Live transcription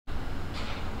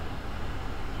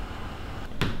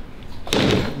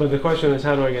But the question is,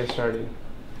 how do I get started?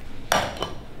 I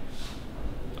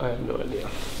have no idea.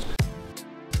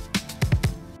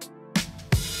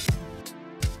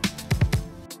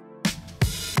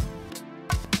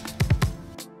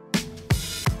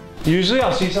 Usually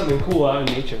I'll see something cool out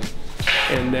in nature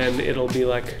and then it'll be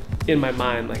like in my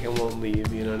mind, like it won't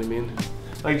leave, you know what I mean?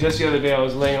 Like just the other day I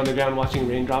was laying on the ground watching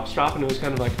raindrops drop and it was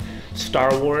kind of like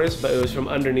Star Wars, but it was from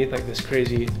underneath like this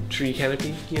crazy tree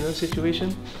canopy, you know,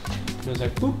 situation. And it was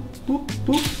like boop, boop,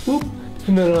 boop, boop.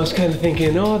 And then I was kind of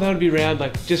thinking, oh, that would be rad,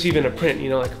 like just even a print, you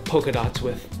know, like polka dots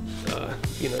with,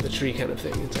 you know, the tree kind of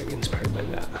thing. It's like inspired by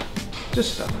that.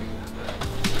 Just stuff like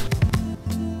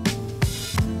that.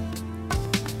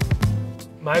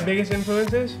 My biggest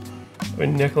influences were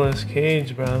Nicolas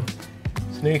Cage, bro.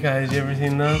 Snake Eyes, you ever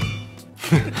seen those?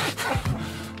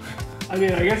 I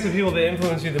mean, I guess the people that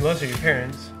influence you the most are your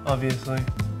parents, obviously.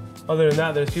 Other than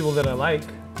that, there's people that I like,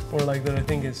 or like that I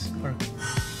think or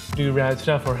do rad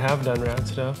stuff, or have done rad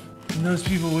stuff. And those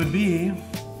people would be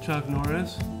Chuck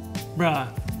Norris.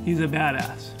 Bruh, he's a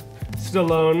badass.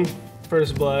 Stallone,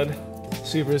 First Blood,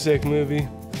 super sick movie.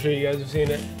 I'm sure you guys have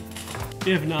seen it.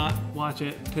 If not, watch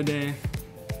it today.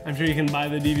 I'm sure you can buy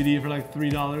the DVD for like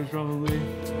 $3 probably.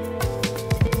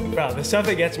 Bro, the stuff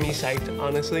that gets me psyched,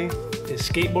 honestly, is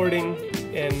skateboarding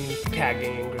and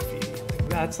tagging and graffiti. Like,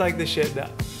 that's like the shit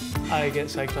that I get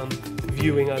psyched on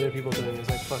viewing other people doing. It's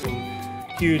like fucking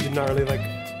huge, gnarly, like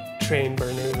train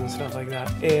burners and stuff like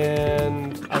that.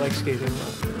 And I like skating.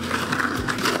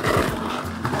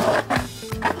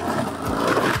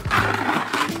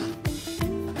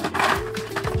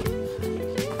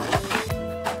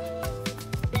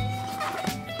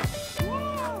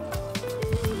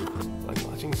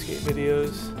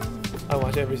 Videos. I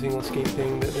watch every single skate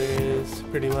thing that there is,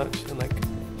 pretty much, and like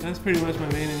that's pretty much my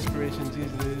main inspirations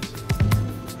these days.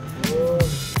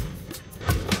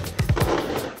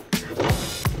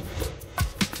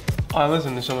 I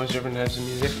listen to so much different types of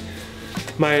music.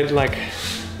 My like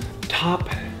top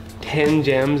 10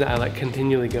 jams that I like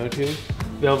continually go to: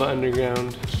 Velvet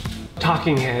Underground,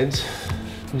 Talking Heads,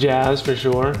 jazz for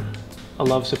sure. I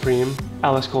love Supreme,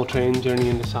 Alice Coltrane, Journey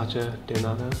into Sacha de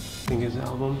Nada, I think is the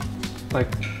album.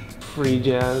 Like free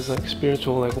jazz, like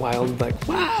spiritual, like wild, like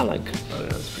wow, like I don't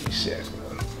know, it's pretty sick,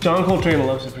 man. John Coltrane and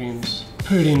Love Supreme's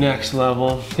pretty next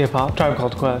level. Hip hop, Tribe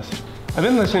Called Quest. I've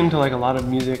been listening to like a lot of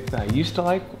music that I used to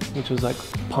like, which was like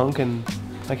punk and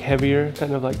like heavier,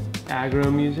 kind of like aggro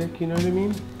music, you know what I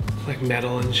mean? Like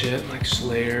metal and shit, like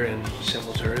Slayer and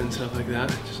Sepultura and stuff like that.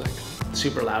 Just like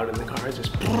super loud in the car,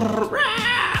 just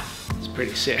it's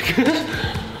pretty sick.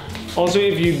 Also,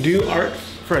 if you do art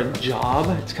for a job,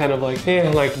 it's kind of like, hey,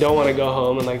 like don't want to go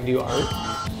home and like do art,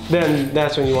 then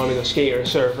that's when you want to go skate or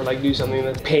surf or like do something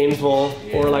that's painful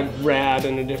or like rad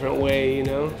in a different way, you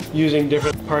know? Using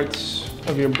different parts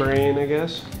of your brain, I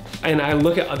guess. And I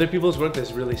look at other people's work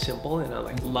that's really simple and I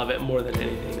like love it more than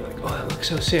anything. Like, oh, that looks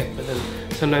so sick. But then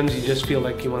sometimes you just feel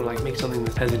like you want to like make something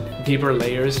that has deeper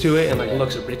layers to it and like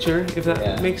looks richer, if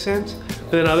that makes sense.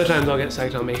 But then other times I'll get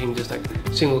psyched on making just like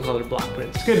single colored block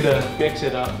prints. It's good to mix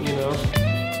it up, you know?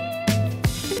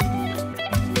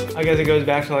 I guess it goes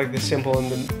back to like the simple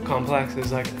and the complex.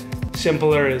 Is like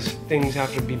simpler is things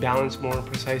have to be balanced more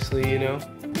precisely, you know?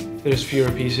 There's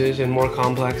fewer pieces, and more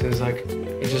complex is like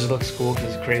it just looks cool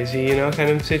because it's crazy, you know, kind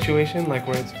of situation, like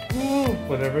where it's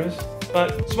whatever it is.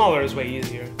 But smaller is way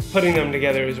easier. Putting them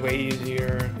together is way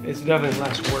easier. It's definitely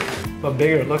less work, but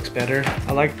bigger looks better.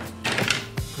 I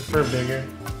prefer bigger,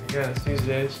 I guess, these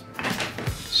days.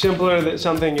 Simpler that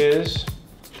something is,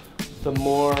 the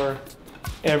more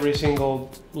every single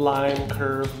line,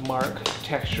 curve, mark,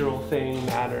 textural thing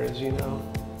matters, you know?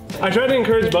 I try to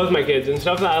encourage both my kids and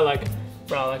stuff that I like,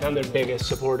 bro, like I'm their biggest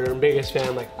supporter and biggest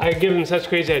fan. Like I give them such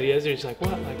crazy ideas, they're just like,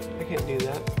 what? Like, I can't do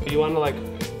that. You wanna like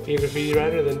be a graffiti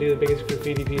writer, then do the biggest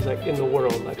graffiti piece like in the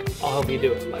world. Like, I'll help you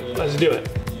do it. Like, let's do it.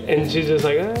 And she's just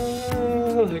like,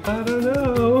 like I don't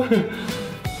know.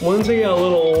 Once I get a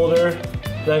little older,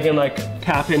 then I can like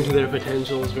tap into their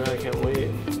potentials, bro, I can't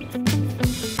wait.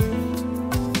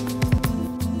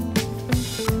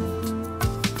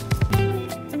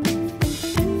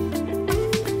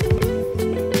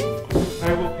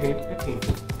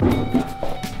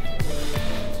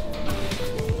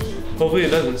 Hopefully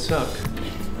it doesn't suck.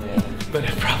 Yeah. But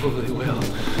it probably will.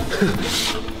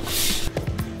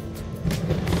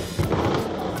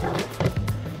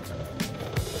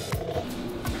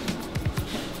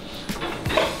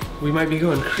 We might be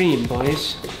going cream,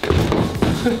 boys.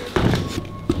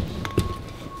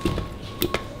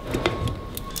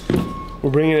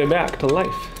 We're bringing it back to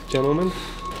life, gentlemen.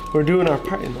 We're doing our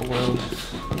part in the world,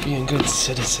 being good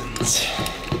citizens.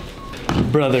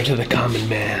 brother to the common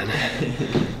man.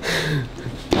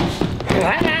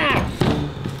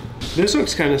 This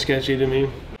looks kind of sketchy to me,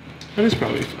 but it's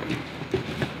probably fun.